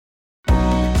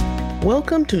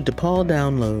Welcome to DePaul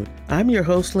Download. I'm your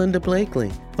host, Linda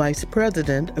Blakely, Vice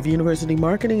President of University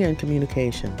Marketing and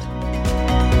Communications.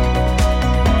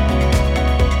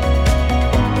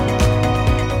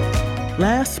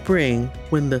 Last spring,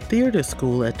 when the theater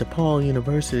school at DePaul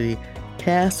University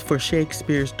cast for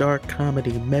Shakespeare's dark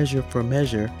comedy Measure for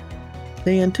Measure,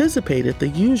 they anticipated the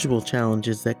usual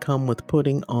challenges that come with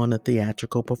putting on a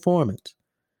theatrical performance.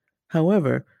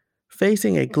 However,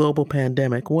 facing a global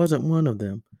pandemic wasn't one of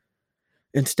them.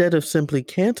 Instead of simply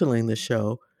canceling the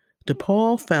show,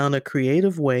 DePaul found a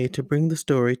creative way to bring the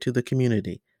story to the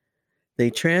community. They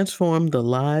transformed the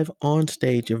live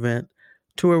on-stage event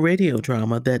to a radio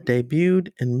drama that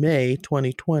debuted in May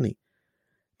 2020.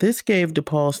 This gave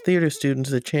DePaul's theater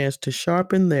students a chance to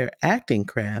sharpen their acting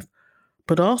craft,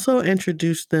 but also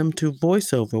introduced them to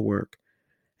voiceover work,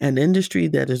 an industry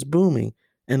that is booming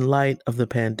in light of the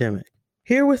pandemic.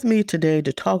 Here with me today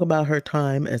to talk about her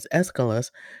time as Aeschylus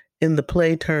in the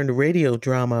play-turned-radio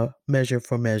drama Measure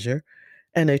for Measure,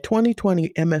 and a 2020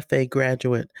 MFA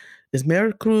graduate is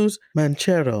Maricruz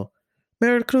Manchero.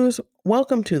 Maricruz,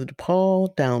 welcome to the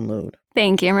DePaul Download.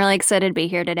 Thank you. I'm really excited to be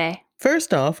here today.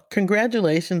 First off,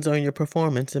 congratulations on your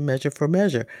performance in Measure for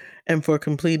Measure and for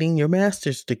completing your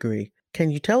master's degree.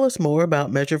 Can you tell us more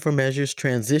about Measure for Measure's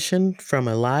transition from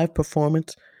a live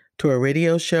performance to a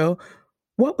radio show?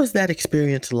 What was that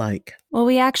experience like? Well,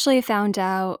 we actually found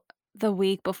out the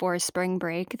week before spring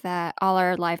break that all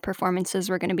our live performances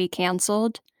were going to be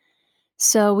canceled.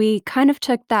 So we kind of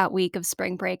took that week of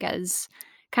spring break as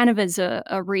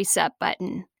a reset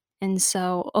button. And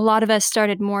so a lot of us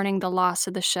started mourning the loss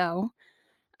of the show,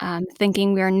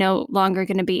 thinking we are no longer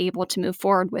going to be able to move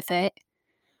forward with it.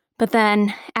 But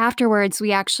then afterwards,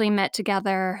 we actually met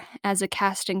together as a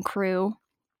cast and crew,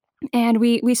 and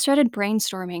we started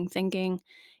brainstorming, thinking,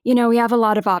 we have a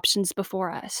lot of options before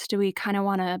us. Do we kind of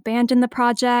want to abandon the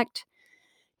project?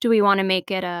 Do we want to make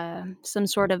it some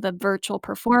sort of a virtual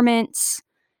performance,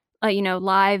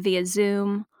 live via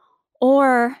Zoom?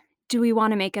 Or do we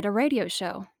want to make it a radio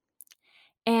show?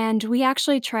 And we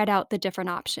actually tried out the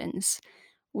different options.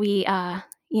 We,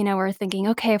 were thinking,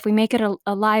 okay, if we make it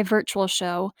a live virtual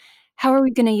show, how are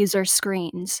we going to use our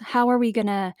screens? How are we going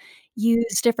to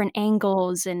use different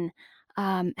angles? And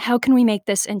how can we make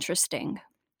this interesting?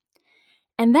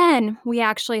 And then we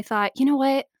actually thought, you know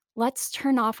what? Let's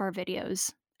turn off our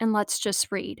videos and let's just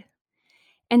read.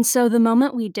 And so the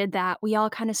moment we did that, we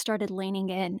all kind of started leaning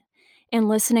in and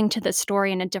listening to the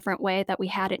story in a different way that we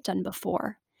hadn't done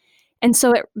before. And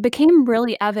so it became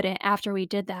really evident after we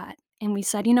did that. And we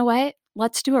said, you know what?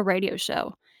 Let's do a radio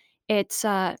show. It's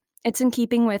in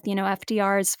keeping with,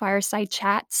 FDR's fireside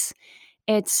chats.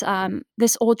 It's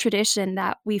this old tradition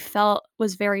that we felt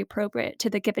was very appropriate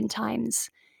to the given times.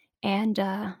 And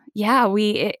it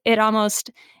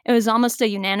was almost a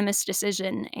unanimous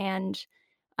decision. And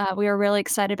we were really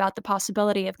excited about the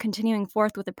possibility of continuing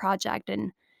forth with the project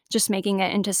and just making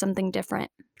it into something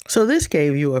different. So this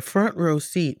gave you a front row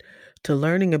seat to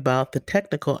learning about the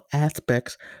technical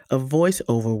aspects of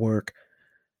voiceover work.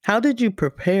 How did you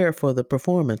prepare for the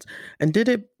performance? And did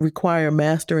it require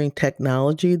mastering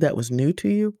technology that was new to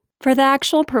you? For the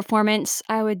actual performance,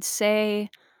 I would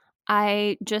say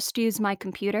I just used my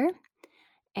computer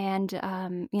and,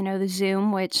 the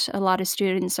Zoom, which a lot of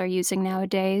students are using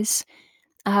nowadays.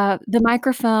 The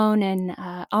microphone and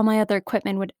all my other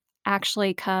equipment would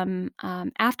actually come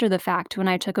after the fact when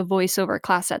I took a voiceover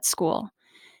class at school.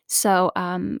 So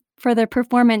for the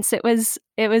performance, it was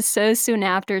so soon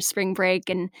after spring break,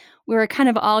 and we were kind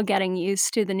of all getting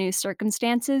used to the new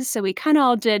circumstances. So we kind of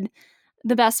all did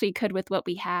the best we could with what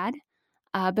we had.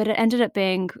 But it ended up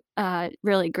being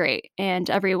really great, and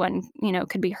everyone,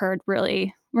 could be heard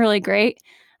really, really great.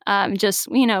 We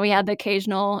had the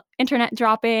occasional internet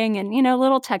dropping and,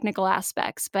 little technical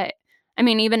aspects. But I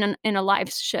mean, even in a live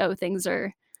show, things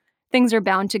are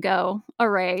bound to go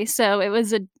awry. So it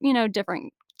was a,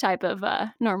 different type of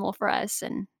normal for us,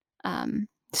 and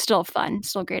still fun,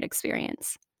 still great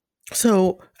experience.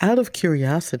 So, out of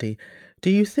curiosity, do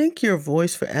you think your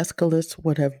voice for Aeschylus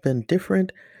would have been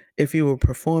different if you were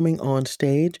performing on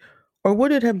stage, or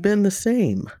would it have been the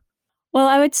same? Well,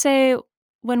 I would say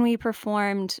when we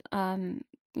performed,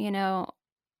 you know,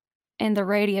 in the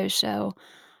radio show,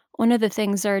 one of the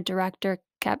things our director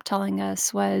kept telling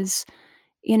us was,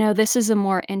 this is a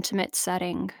more intimate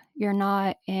setting. You're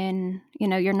not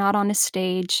on a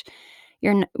stage.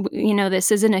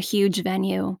 This isn't a huge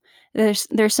venue. There's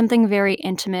something very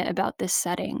intimate about this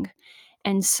setting.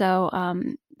 And so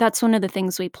that's one of the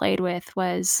things we played with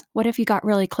was, what if you got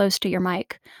really close to your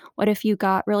mic? What if you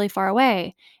got really far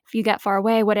away? if you get far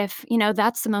away, what if,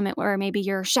 that's the moment where maybe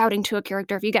you're shouting to a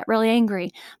character if you get really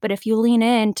angry. But if you lean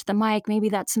into the mic, maybe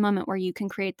that's the moment where you can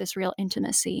create this real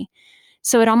intimacy.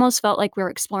 So it almost felt like we were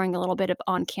exploring a little bit of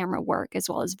on camera work as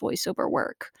well as voiceover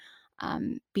work,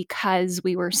 because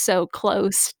we were so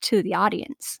close to the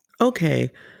audience. Okay,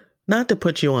 not to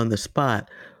put you on the spot,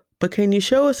 but can you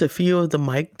show us a few of the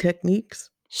mic techniques?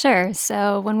 Sure.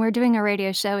 So when we're doing a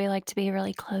radio show, we like to be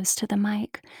really close to the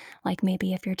mic. Like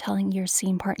maybe if you're telling your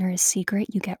scene partner a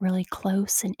secret, you get really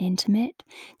close and intimate.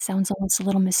 Sounds almost a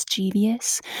little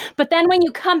mischievous. But then when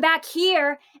you come back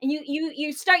here and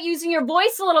you start using your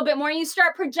voice a little bit more, and you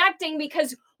start projecting,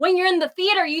 because when you're in the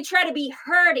theater, you try to be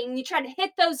hurting. You try to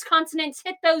hit those consonants,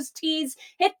 hit those T's,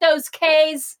 hit those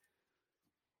K's.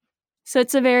 So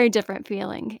it's a very different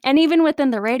feeling, and even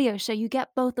within the radio show, you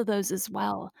get both of those as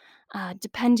well,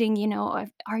 depending,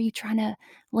 if are you trying to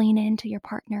lean into your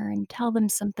partner and tell them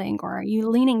something, or are you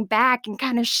leaning back and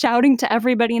kinda shouting to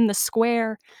everybody in the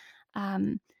square?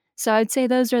 Um, so I'd say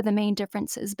those are the main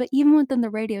differences, but even within the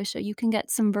radio show, you can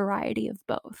get some variety of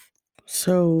both.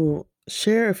 So,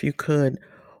 share if you could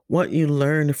what you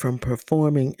learned from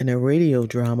performing in a radio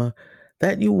drama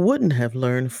that you wouldn't have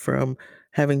learned from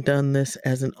having done this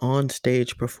as an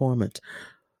on-stage performance.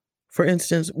 For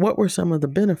instance, what were some of the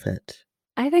benefits?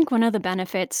 I think one of the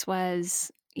benefits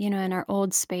was, in our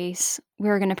old space, we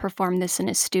were gonna perform this in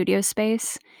a studio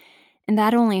space. And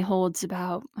that only holds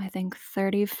about, I think,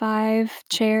 35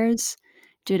 chairs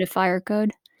due to fire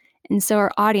code, and so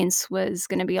our audience was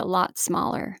gonna be a lot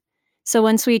smaller. So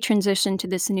once we transitioned to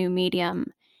this new medium,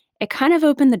 it kind of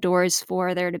opened the doors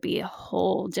for there to be a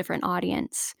whole different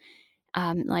audience.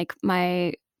 Like,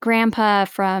 my grandpa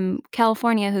from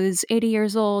California, who's 80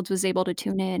 years old, was able to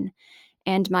tune in,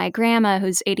 and my grandma,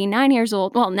 who's 89 years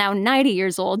old, well, now 90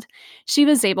 years old, she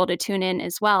was able to tune in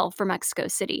as well from Mexico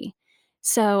City.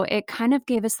 So it kind of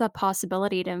gave us the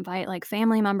possibility to invite like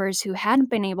family members who hadn't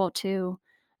been able to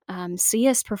see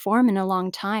us perform in a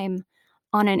long time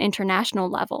on an international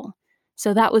level.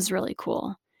 So that was really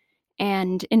cool.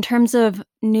 And in terms of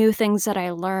new things that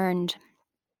I learned,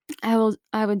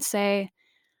 I would say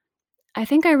I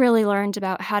think I really learned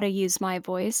about how to use my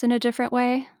voice in a different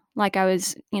way. Like I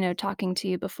was, talking to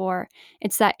you before,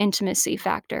 it's that intimacy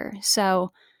factor.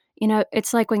 So,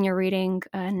 it's like when you're reading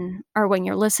or when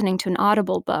you're listening to an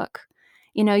audible book,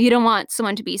 you don't want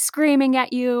someone to be screaming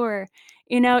at you, or,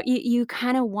 you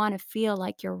kind of want to feel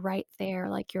like you're right there,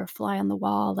 like you're a fly on the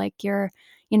wall, like you're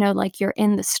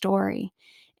in the story.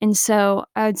 And so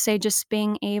I would say just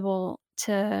being able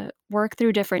to work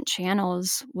through different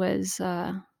channels was,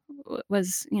 a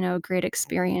great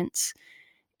experience,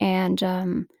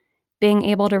 and, being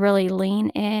able to really lean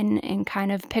in and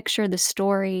kind of picture the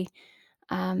story,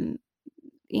 um,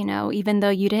 even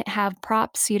though you didn't have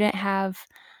props, you didn't have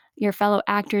your fellow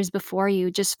actors before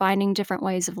you, just finding different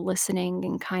ways of listening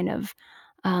and kind of,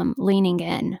 leaning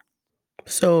in.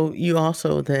 So, you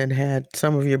also then had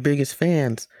some of your biggest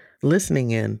fans listening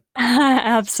in.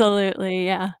 Absolutely,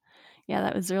 yeah. Yeah,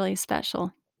 that was really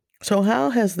special. So,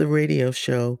 how has the radio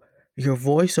show, your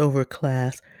voiceover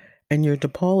class, and your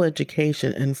DePaul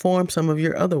education informed some of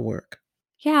your other work?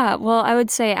 Yeah, well, I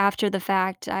would say after the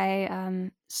fact, I,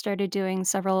 started doing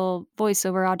several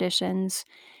voiceover auditions.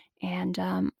 And,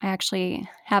 I actually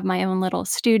have my own little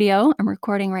studio. I'm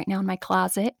recording right now in my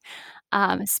closet.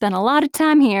 Spent a lot of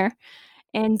time here.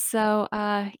 And so,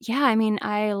 yeah, I mean,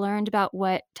 I learned about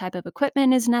what type of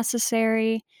equipment is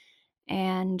necessary.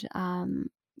 And,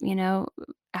 you know,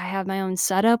 I have my own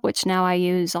setup, which now I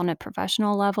use on a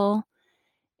professional level.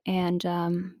 And,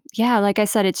 yeah, like I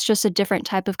said, it's just a different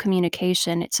type of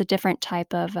communication. It's a different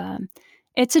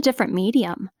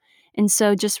medium. And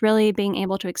so just really being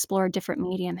able to explore a different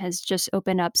medium has just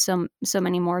opened up so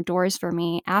many more doors for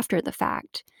me after the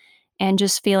fact, and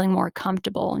just feeling more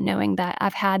comfortable knowing that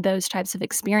I've had those types of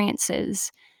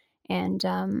experiences. And,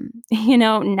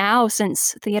 now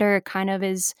since theater kind of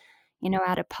is,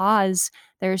 at a pause,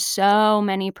 there's so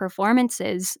many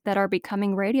performances that are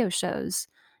becoming radio shows.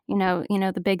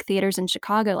 The big theaters in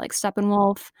Chicago, like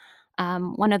Steppenwolf,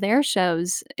 one of their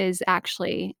shows is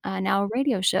actually now a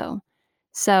radio show.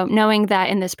 So knowing that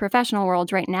in this professional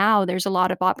world right now, there's a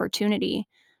lot of opportunity,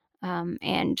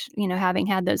 and having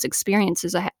had those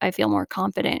experiences, I feel more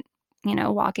confident,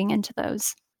 walking into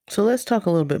those. So, let's talk a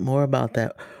little bit more about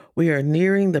that. We are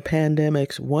nearing the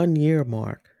pandemic's 1 year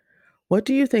mark. What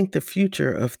do you think the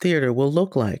future of theater will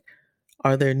look like?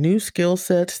 Are there new skill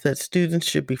sets that students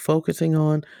should be focusing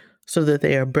on so that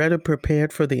they are better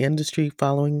prepared for the industry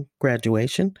following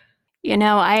graduation?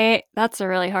 I that's a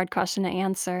really hard question to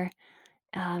answer.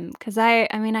 Because I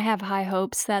mean, I have high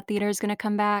hopes that theater is gonna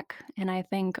come back, and I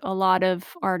think a lot of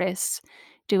artists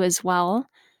do as well.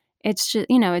 It's just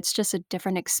it's just a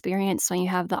different experience when you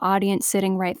have the audience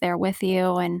sitting right there with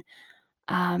you, and,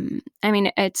 I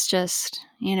mean, it's just,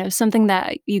 something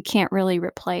that you can't really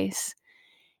replace.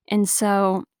 And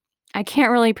so, I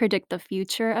can't really predict the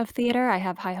future of theater. I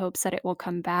have high hopes that it will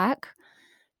come back,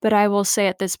 but I will say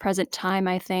at this present time,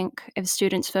 I think if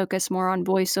students focus more on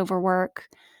voiceover work,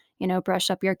 brush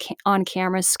up your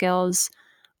on-camera skills,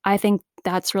 I think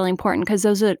that's really important because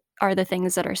those are the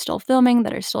things that are still filming,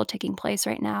 that are still taking place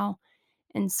right now.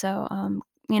 And so,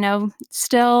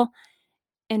 still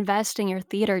invest in your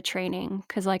theater training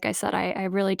because, like I said, I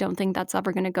really don't think that's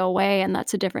ever gonna go away, and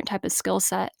that's a different type of skill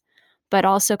set, but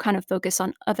also kind of focus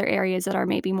on other areas that are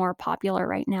maybe more popular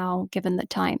right now given the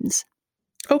times.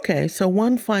 Okay, so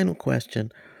one final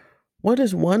question. What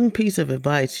is one piece of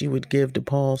advice you would give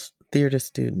DePaul's theater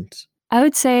students? I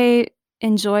would say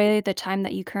enjoy the time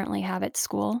that you currently have at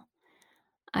school.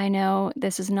 I know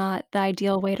this is not the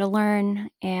ideal way to learn,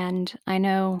 and I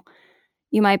know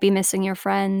you might be missing your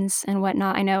friends and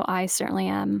whatnot. I know I certainly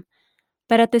am.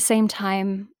 But at the same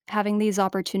time, having these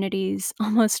opportunities,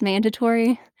 almost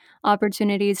mandatory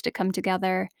opportunities to come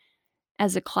together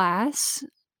as a class,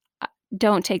 uh,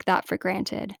 don't take that for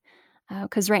granted.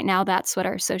 Because right now, that's what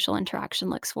our social interaction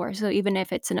looks for. So even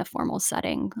if it's in a formal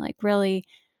setting, like really,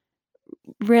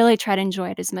 really try to enjoy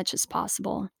it as much as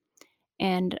possible.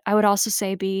 And I would also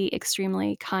say be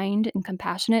extremely kind and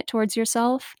compassionate towards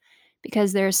yourself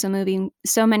because there's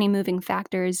so many moving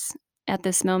factors at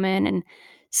this moment and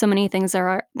so many things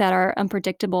that are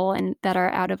unpredictable and that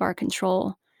are out of our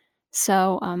control.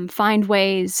 So find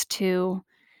ways to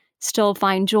still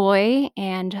find joy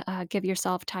and give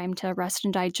yourself time to rest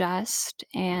and digest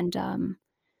and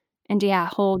yeah,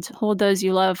 hold those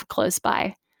you love close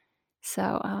by.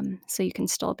 So you can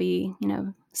still be,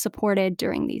 supported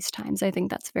during these times. I think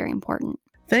that's very important.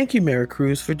 Thank you, Mary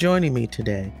Cruz, for joining me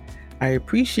today. I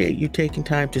appreciate you taking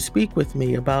time to speak with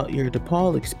me about your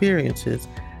DePaul experiences,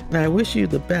 and I wish you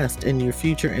the best in your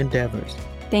future endeavors.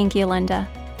 Thank you, Linda.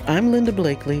 I'm Linda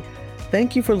Blakely.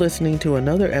 Thank you for listening to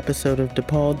another episode of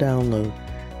DePaul Download,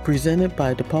 presented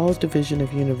by DePaul's Division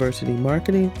of University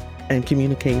Marketing and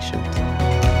Communications.